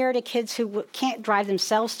getting care to kids who can't drive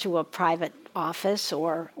themselves to a private office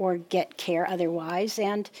or get care otherwise.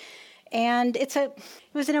 And it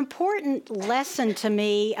was an important lesson to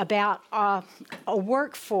me about a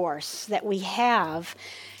workforce that we have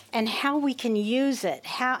and how we can use it,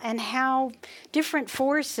 how different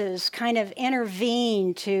forces kind of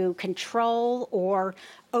intervene to control or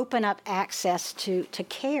open up access to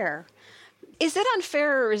care. Is it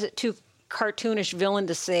unfair, or is it too cartoonish villain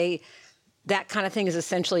to say that kind of thing is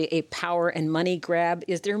essentially a power and money grab?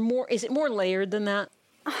 Is it more layered than that?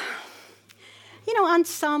 On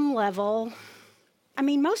some level, I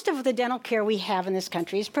mean, most of the dental care we have in this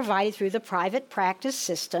country is provided through the private practice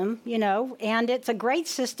system, and it's a great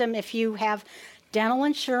system if you have dental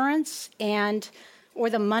insurance or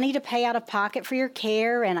the money to pay out of pocket for your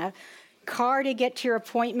care and a car to get to your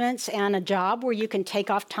appointments and a job where you can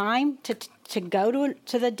take off time to go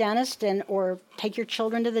to the dentist or take your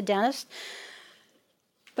children to the dentist.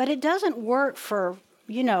 But it doesn't work for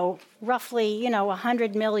roughly,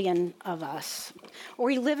 100 million of us. Or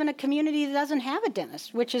we live in a community that doesn't have a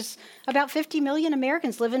dentist, which is about 50 million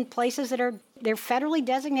Americans live in places they're federally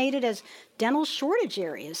designated as dental shortage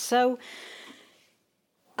areas. So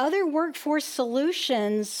other workforce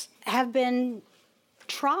solutions have been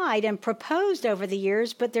tried and proposed over the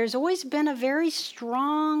years, but there's always been a very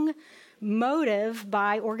strong motive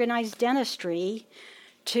by organized dentistry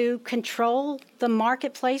to control the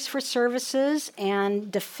marketplace for services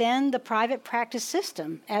and defend the private practice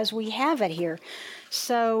system as we have it here.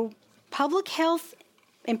 So public health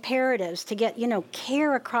imperatives to get,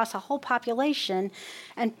 care across a whole population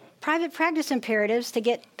and private practice imperatives to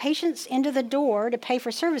get patients into the door to pay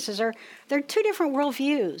for services they're two different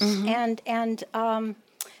worldviews, and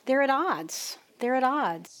they're at odds. They're at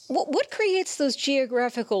odds. What creates those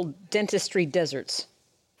geographical dentistry deserts?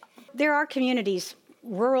 There are communities,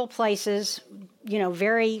 rural places,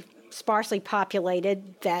 very sparsely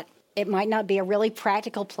populated, that it might not be a really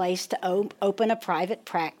practical place to open a private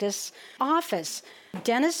practice office.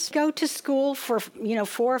 Dentists go to school for, 4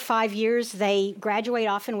 or 5 years. They graduate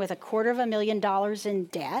often with $250,000 in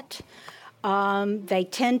debt. They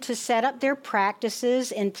tend to set up their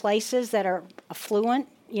practices in places that are affluent,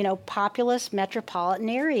 populous metropolitan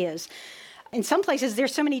areas. In some places,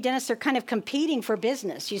 there's so many dentists, they're kind of competing for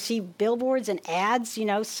business. You see billboards and ads,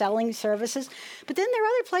 selling services. But then there are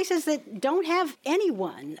other places that don't have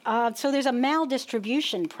anyone. So there's a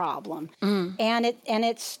maldistribution problem. And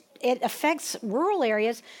it affects rural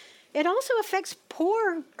areas. It also affects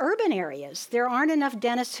poor urban areas. There aren't enough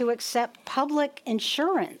dentists who accept public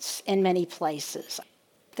insurance in many places.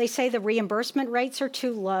 They say the reimbursement rates are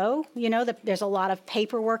too low. There's a lot of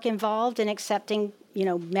paperwork involved in accepting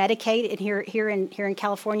Medicaid, and here in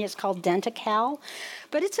California it's called Denti-Cal,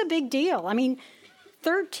 but it's a big deal. I mean,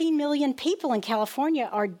 13 million people in California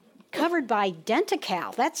are covered by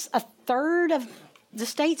Denti-Cal. That's a third of the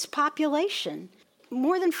state's population.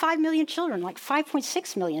 More than 5 million children, like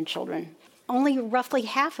 5.6 million children. Only roughly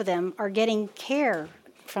half of them are getting care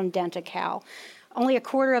from Denti-Cal. Only a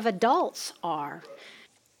quarter of adults are.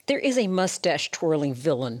 There is a mustache-twirling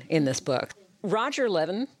villain in this book. Roger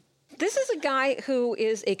Levin. This is a guy who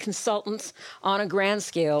is a consultant on a grand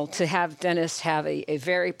scale to have dentists have a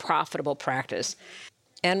very profitable practice.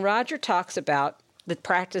 And Roger talks about the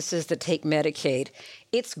practices that take Medicaid.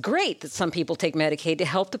 It's great that some people take Medicaid to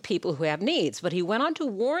help the people who have needs, but he went on to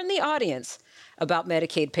warn the audience about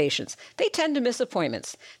Medicaid patients. They tend to miss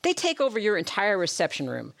appointments. They take over your entire reception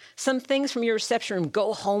room. Some things from your reception room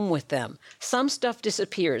go home with them. Some stuff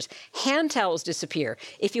disappears. Hand towels disappear.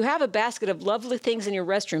 If you have a basket of lovely things in your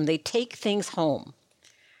restroom, they take things home.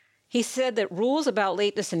 He said that rules about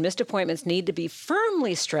lateness and missed appointments need to be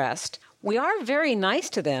firmly stressed. We are very nice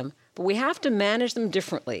to them, but we have to manage them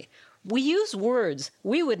differently. We use words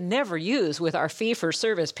we would never use with our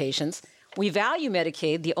fee-for-service patients. We value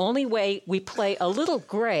Medicaid. The only way we play a little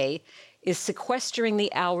gray is sequestering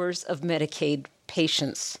the hours of Medicaid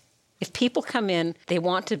patients. If people come in, they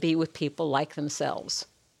want to be with people like themselves.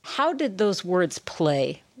 How did those words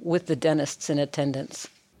play with the dentists in attendance?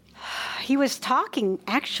 He was talking,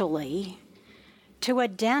 actually, to a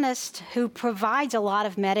dentist who provides a lot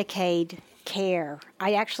of Medicaid care.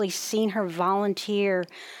 I actually seen her volunteer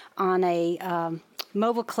on a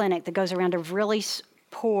mobile clinic that goes around to really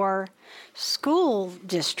poor school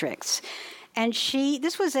districts. And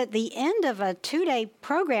this was at the end of a 2-day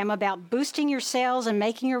program about boosting your sales and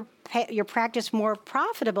making your practice more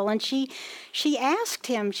profitable. And she asked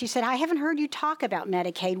him, she said, I haven't heard you talk about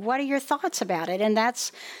Medicaid. What are your thoughts about it? And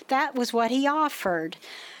that was what he offered.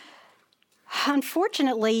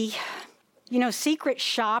 Unfortunately, secret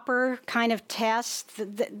shopper kind of tests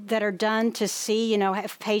that are done to see,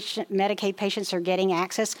 if Medicaid patients are getting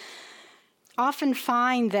access, often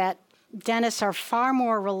find that dentists are far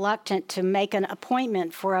more reluctant to make an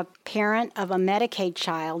appointment for a parent of a Medicaid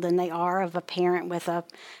child than they are of a parent with a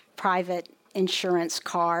private insurance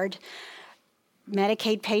card.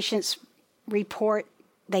 Medicaid patients report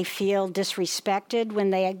they feel disrespected when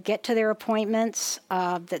they get to their appointments,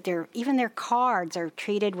 that even their cards are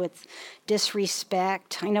treated with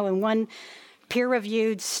disrespect. I know in one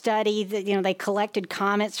peer-reviewed study that they collected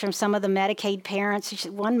comments from some of the Medicaid parents.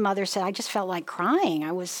 One mother said, "I just felt like crying.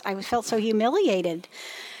 I felt so humiliated."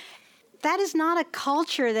 That is not a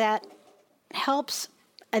culture that helps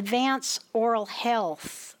advance oral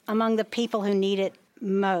health among the people who need it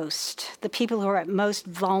most, the people who are at most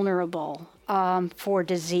vulnerable for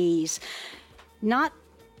disease. Not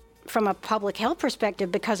from a public health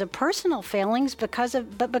perspective because of personal failings, but because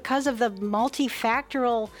of the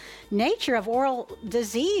multifactorial nature of oral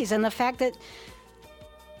disease and the fact that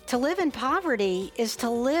to live in poverty is to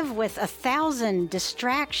live with 1,000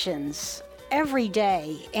 distractions every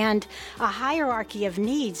day and a hierarchy of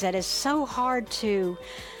needs that is so hard to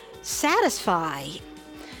satisfy.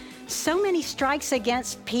 So many strikes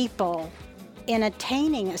against people in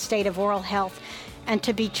attaining a state of oral health, and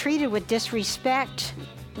to be treated with disrespect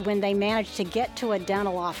when they manage to get to a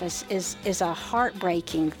dental office is a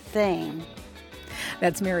heartbreaking thing.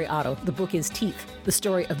 That's Mary Otto. The book is Teeth, the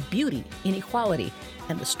story of beauty, inequality,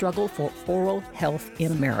 and the struggle for oral health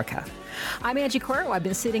in America. I'm Angie Coiro. I've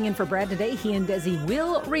been sitting in for Brad today. He and Desi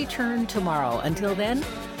will return tomorrow. Until then,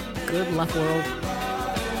 good luck, world.